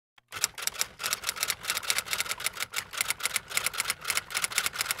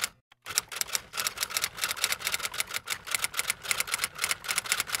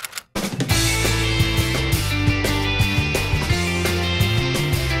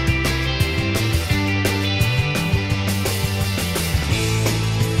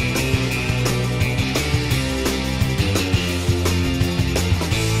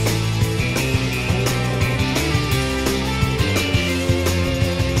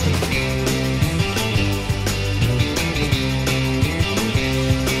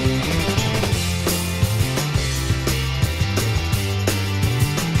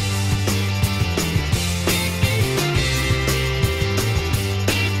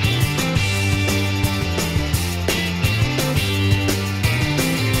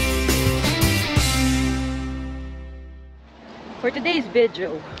today's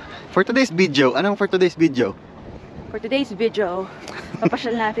video. For today's video, anong for today's video? For today's video,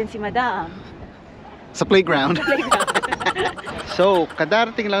 papasyal natin si Madam. Sa playground. Sa playground. So,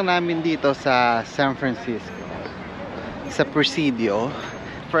 kadarating lang namin dito sa San Francisco. Sa Presidio.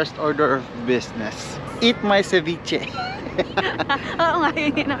 First order of business. Eat my ceviche. Oo nga,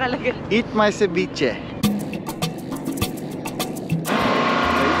 yun yung nakalagay. Eat my ceviche.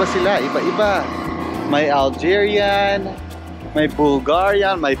 Iba sila, iba-iba. May Algerian, may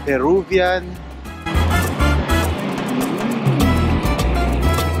Bulgarian, may Peruvian.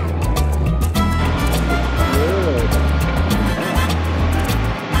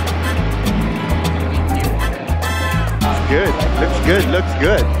 Good. Looks good. Looks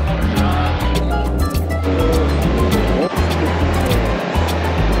good.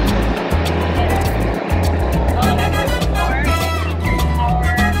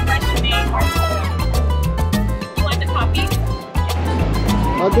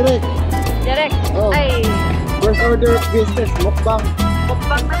 Oh, direct. Direct. Oh. Ay. First order of business, mukbang.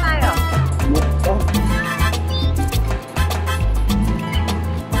 Mukbang na tayo. Mukbang.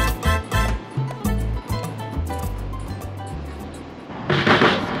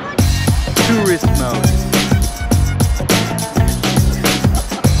 Tourist mode.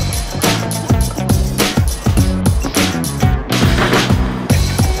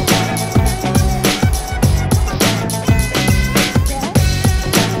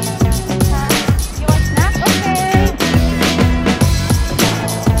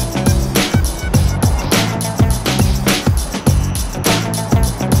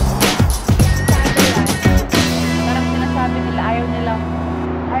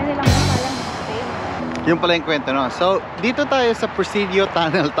 Yung pala yung kwento, no? So, dito tayo sa Presidio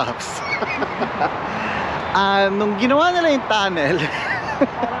Tunnel Tops. Nung ginawa nila yung tunnel,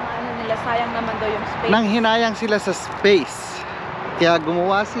 parang ano nila, sayang naman daw yung space. nang hinayang sila sa space. Kaya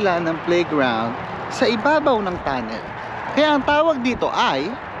gumawa sila ng playground sa ibabaw ng tunnel. Kaya ang tawag dito ay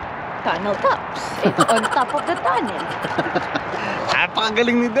Tunnel Tops. It's on top of the tunnel.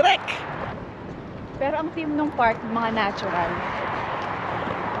 napakagaling ni Direk. Pero ang theme ng park, mga natural.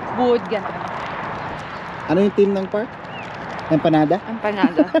 Wood, gano'n. Ano yung team ng park? Empanada?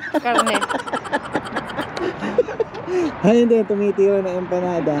 Empanada. Karne. Ay, hindi. Tumitira na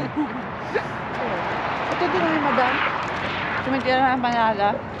empanada. Ito din naman, Madam. Tumitira na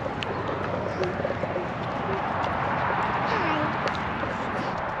empanada.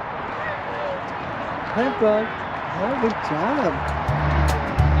 Hi, vlog. Oh, good job.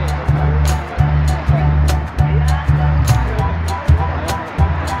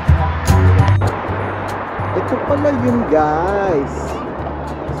 Ito pala yun, guys.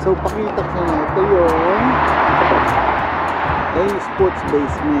 So, pakita ko na ito yung sports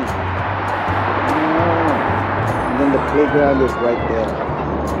basement. Oh. And then the playground is right there.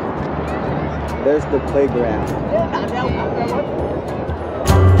 There's the playground.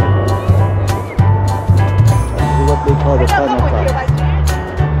 This is what they call the tunnel tops.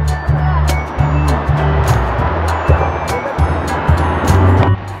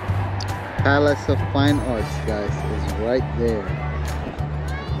 Palace of Fine Arts, guys, is right there.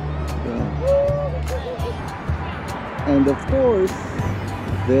 Yeah. And of course,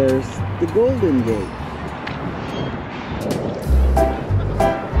 there's the Golden Gate.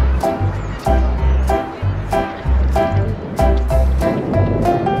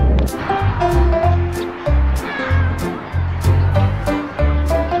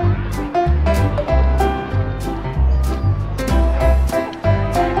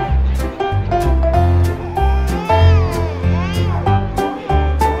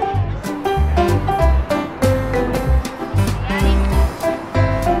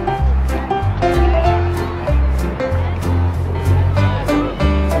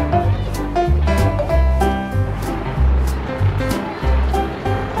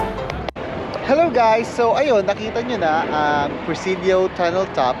 Hello guys! So ayun, nakita nyo na ang Presidio Tunnel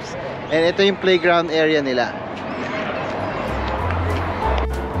Tops, and ito yung playground area nila.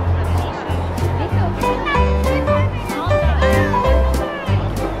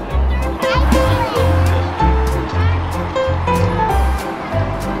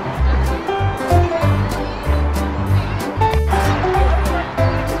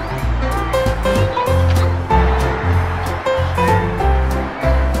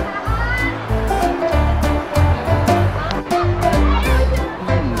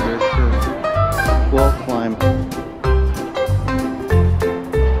 Wall climb.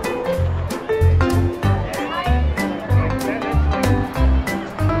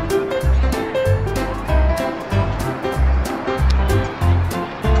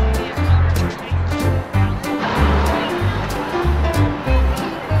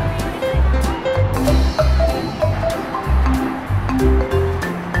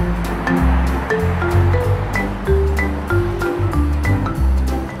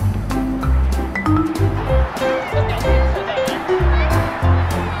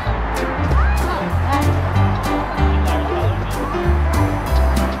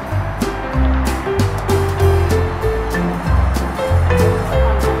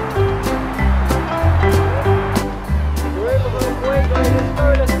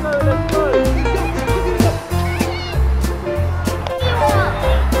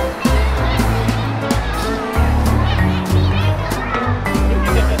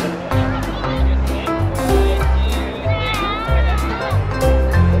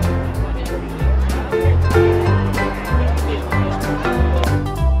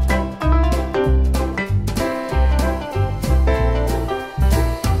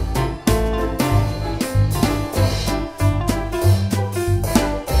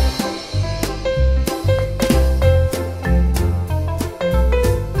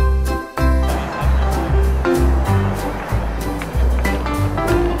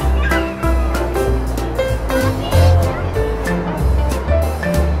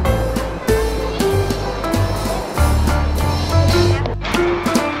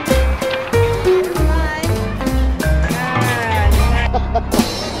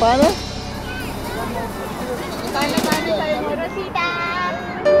 Paano? Paano tayo mo, Rosita?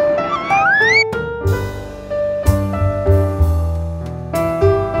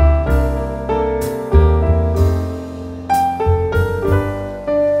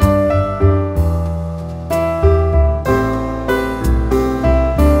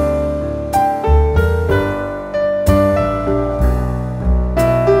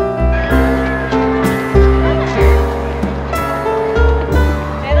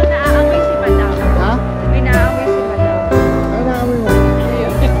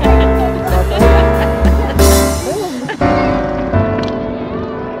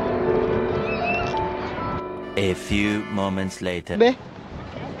 A few moments later. Be.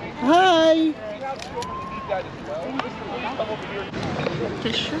 Hi.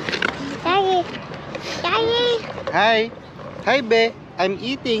 Daddy. Daddy. Hi. Hi, Be. I'm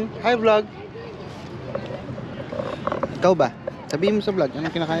eating. Hi, vlog. Ikaw ba? Sabihin mo sa vlog,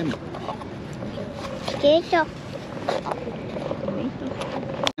 anong kinakain mo? Dito.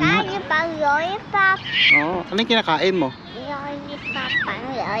 Daddy, pang lollipop. Oo. Anong kinakain mo? Lollipop, pang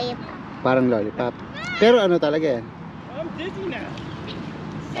lollipop. Parang lollipop. Pero ano talaga yan?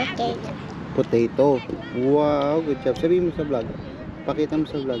 Okay. Potato. Wow, good job. Sabihin mo sa vlog. Pakita mo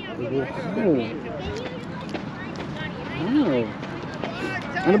sa vlog. Wow. Wow.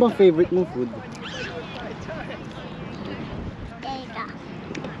 Ano bang favorite mong food? Dito.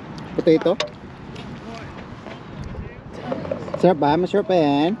 Potato? Sarap ba? Masarap pa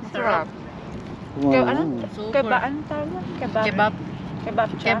yan? Sarap. Wow. Kebaan tayo? Kebab.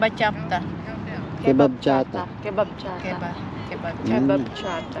 Kebab chata. Kebab chata. Kebab chata. Kebab. Kebab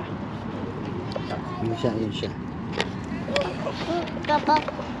chata. Yun siya, yun siya. Kebab.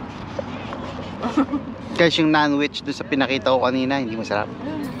 Guys, yung non-witch doon sa pinakita ko kanina, hindi masarap.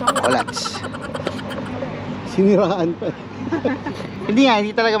 Olats. Siniraan pa. Hindi nga,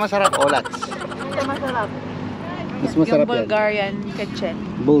 hindi talaga masarap. Olats. Ito masarap. Mas masarap Yung yan. Bulgarian kitchen.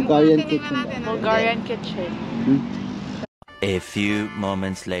 Bulgarian kitchen. Bulgarian kitchen. A few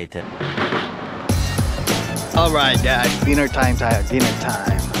moments later. Alright guys, dinner time tayo. Dinner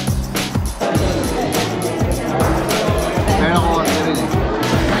time. Meron ako sarili.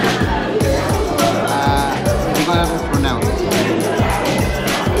 Hindi ko alam kung pronounce.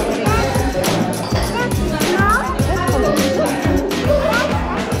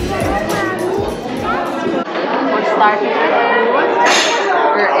 We're starting with food.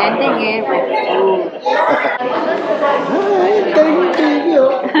 We're ending it with food. Ay, galing yung baby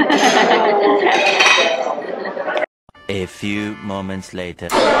oh. A few moments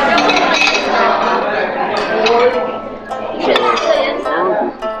later.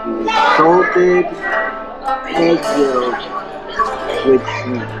 Salted egg yolk with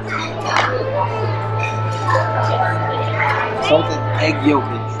shrimp. Salted egg yolk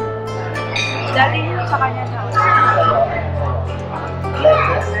with shrimp. Dali yun sa kanya na.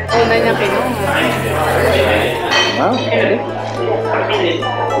 Una niya kinuha. Wow, really?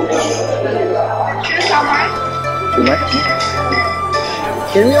 Too much?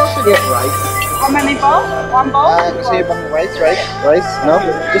 Can we also get rice? How many bowls? One bowl? Gusto niyo bang rice? Rice? No?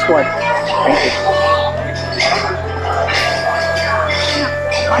 Just one. Thank you.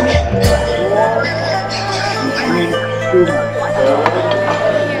 Too much.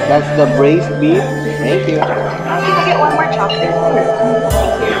 That's the braised beef. Thank you. Can I get one more chocolate?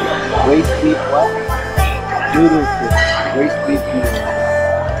 Braised beef what? Noodle soup. Braised beef noodle.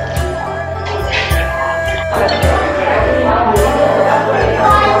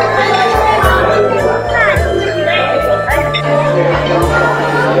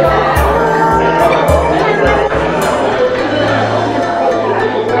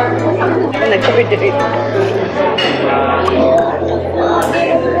 Nag-refrigerate.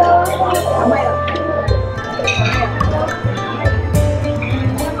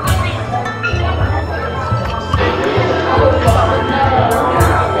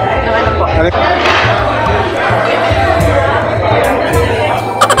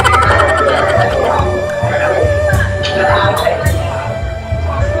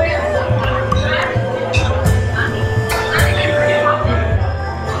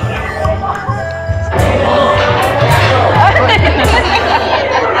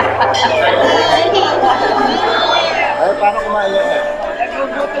 Paano kumain yan?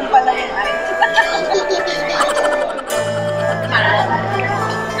 Nagugutom pala yung ice.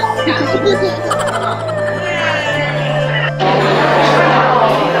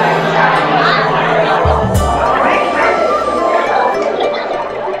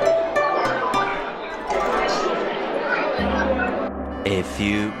 A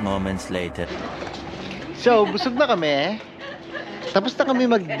few moments later. So, busog na kami. Tapos na kami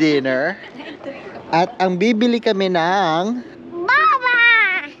mag-dinner. At ang bibili kami ng... Baba!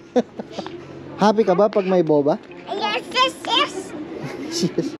 Happy ka ba pag may boba? Yes, yes, yes!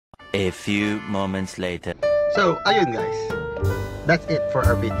 Yes. A few moments later. So, ayun guys. That's it for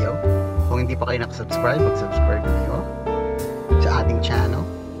our video. Kung hindi pa kayo nakasubscribe, mag-subscribe kayo sa ating channel.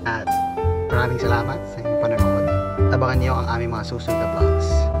 At maraming salamat sa inyong panonood. Abangan niyo ang aming mga susunod na vlogs.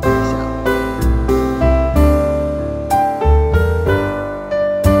 Peace out.